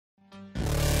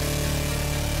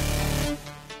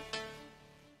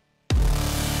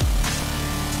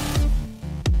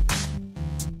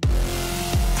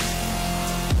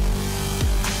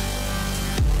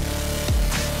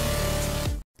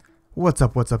What's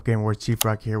up, Game Wars? Chief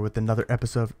Rock here with another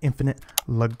episode of Infinite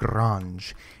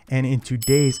Lagrange. And in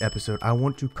today's episode, I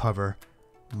want to cover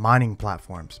mining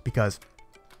platforms because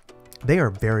they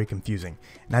are very confusing.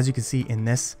 And as you can see in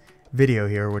this video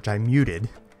here, which I muted,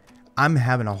 I'm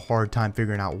having a hard time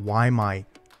figuring out why my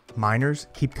miners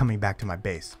keep coming back to my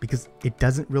base, because it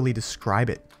doesn't really describe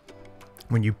it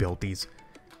when you build these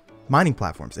mining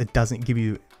platforms. It doesn't give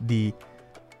you the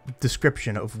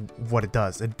description of what it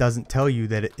does. It doesn't tell you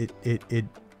that it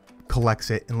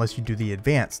collects it unless you do the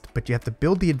advanced, but you have to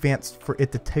build the advanced for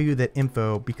it to tell you that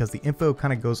info, because the info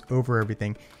kind of goes over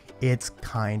everything. It's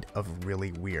kind of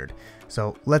really weird.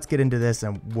 So let's get into this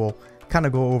and we'll kind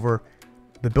of go over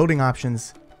the building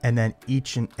options and then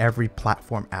each and every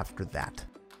platform after that.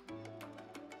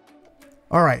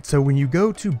 Alright, so when you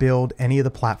go to build any of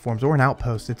the platforms or an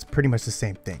outpost, it's pretty much the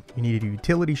same thing. You need a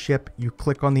utility ship, you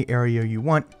click on the area you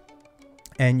want,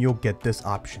 and you'll get this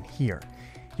option here.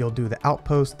 You'll do the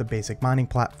outpost, the basic mining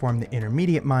platform, the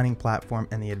intermediate mining platform,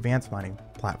 and the advanced mining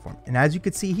platform. And as you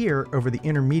can see here, over the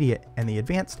intermediate and the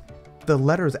advanced, the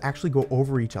letters actually go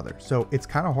over each other. So it's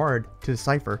kind of hard to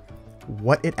decipher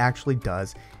what it actually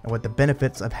does and what the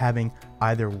benefits of having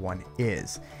either one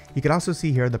is. You can also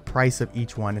see here the price of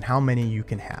each one and how many you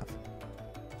can have.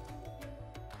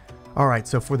 Alright,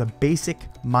 so for the basic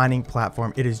mining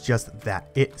platform, it is just that.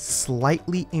 It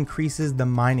slightly increases the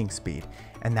mining speed,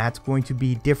 and that's going to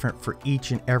be different for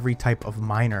each and every type of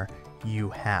miner you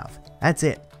have. That's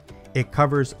it. It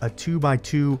covers a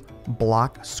 2x2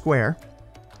 block square,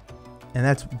 and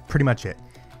that's pretty much it.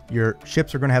 Your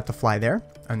ships are going to have to fly there,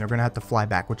 and they're going to have to fly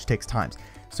back, which takes time.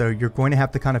 So you're going to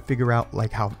have to kind of figure out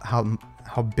like how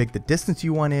big the distance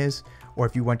you want is, or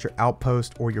if you want your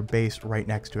outpost or your base right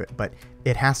next to it. But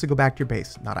it has to go back to your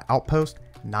base, not an outpost,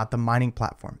 not the mining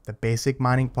platform. The basic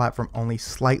mining platform only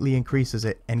slightly increases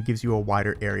it and gives you a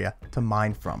wider area to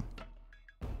mine from.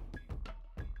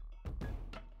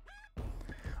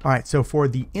 Alright, so for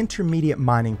the intermediate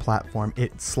mining platform,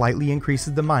 it slightly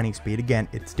increases the mining speed. Again,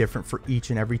 it's different for each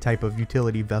and every type of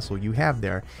utility vessel you have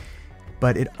there.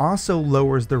 But it also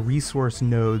lowers the resource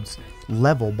node's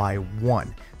level by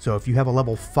 1. So if you have a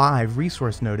level 5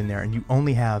 resource node in there and you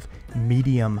only have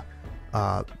medium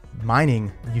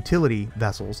mining utility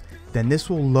vessels, then this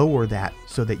will lower that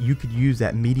so that you could use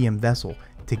that medium vessel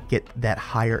to get that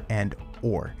higher end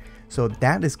ore. So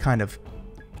that is kind of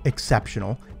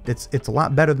exceptional. It's a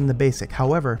lot better than the basic.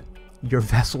 However, your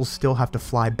vessels still have to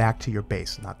fly back to your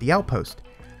base, not the outpost,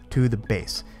 to the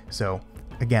base. So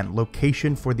again,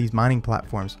 location for these mining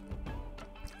platforms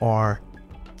are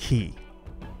key.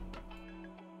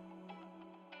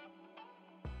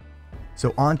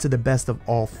 So on to the best of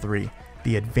all three,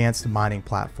 the advanced mining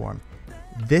platform.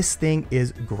 This thing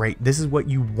is great. This is what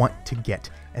you want to get,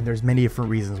 and there's many different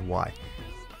reasons why.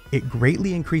 It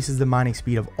greatly increases the mining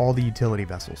speed of all the utility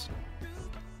vessels.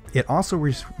 It also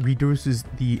reduces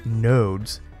the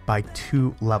nodes by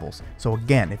 2 levels. So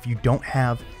again, if you don't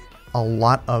have a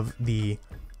lot of the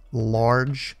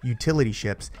large utility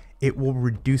ships, it will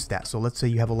reduce that. So let's say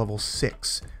you have a level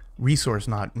 6 resource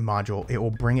module, it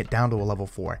will bring it down to a level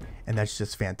 4, and that's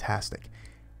just fantastic.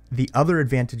 The other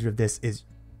advantage of this is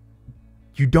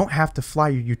you don't have to fly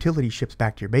your utility ships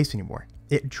back to your base anymore.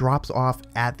 It drops off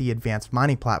at the advanced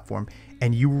mining platform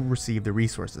and you will receive the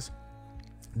resources.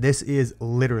 This is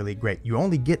literally great. You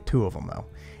only get 2 of them though,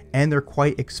 and they're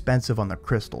quite expensive on the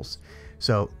crystals.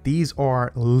 So these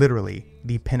are literally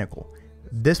the pinnacle.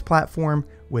 This platform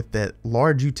with the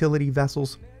large utility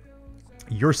vessels,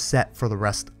 you're set for the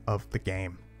rest of the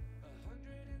game.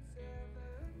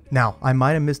 Now, I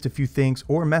might have missed a few things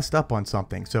or messed up on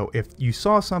something. So if you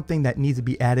saw something that needs to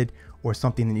be added or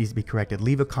something that needs to be corrected,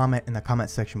 leave a comment in the comment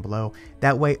section below.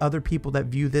 That way other people that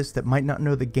view this that might not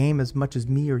know the game as much as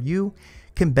me or you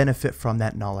can benefit from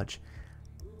that knowledge.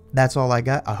 That's all I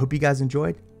got. I hope you guys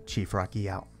enjoyed. Chief Rocky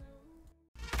out.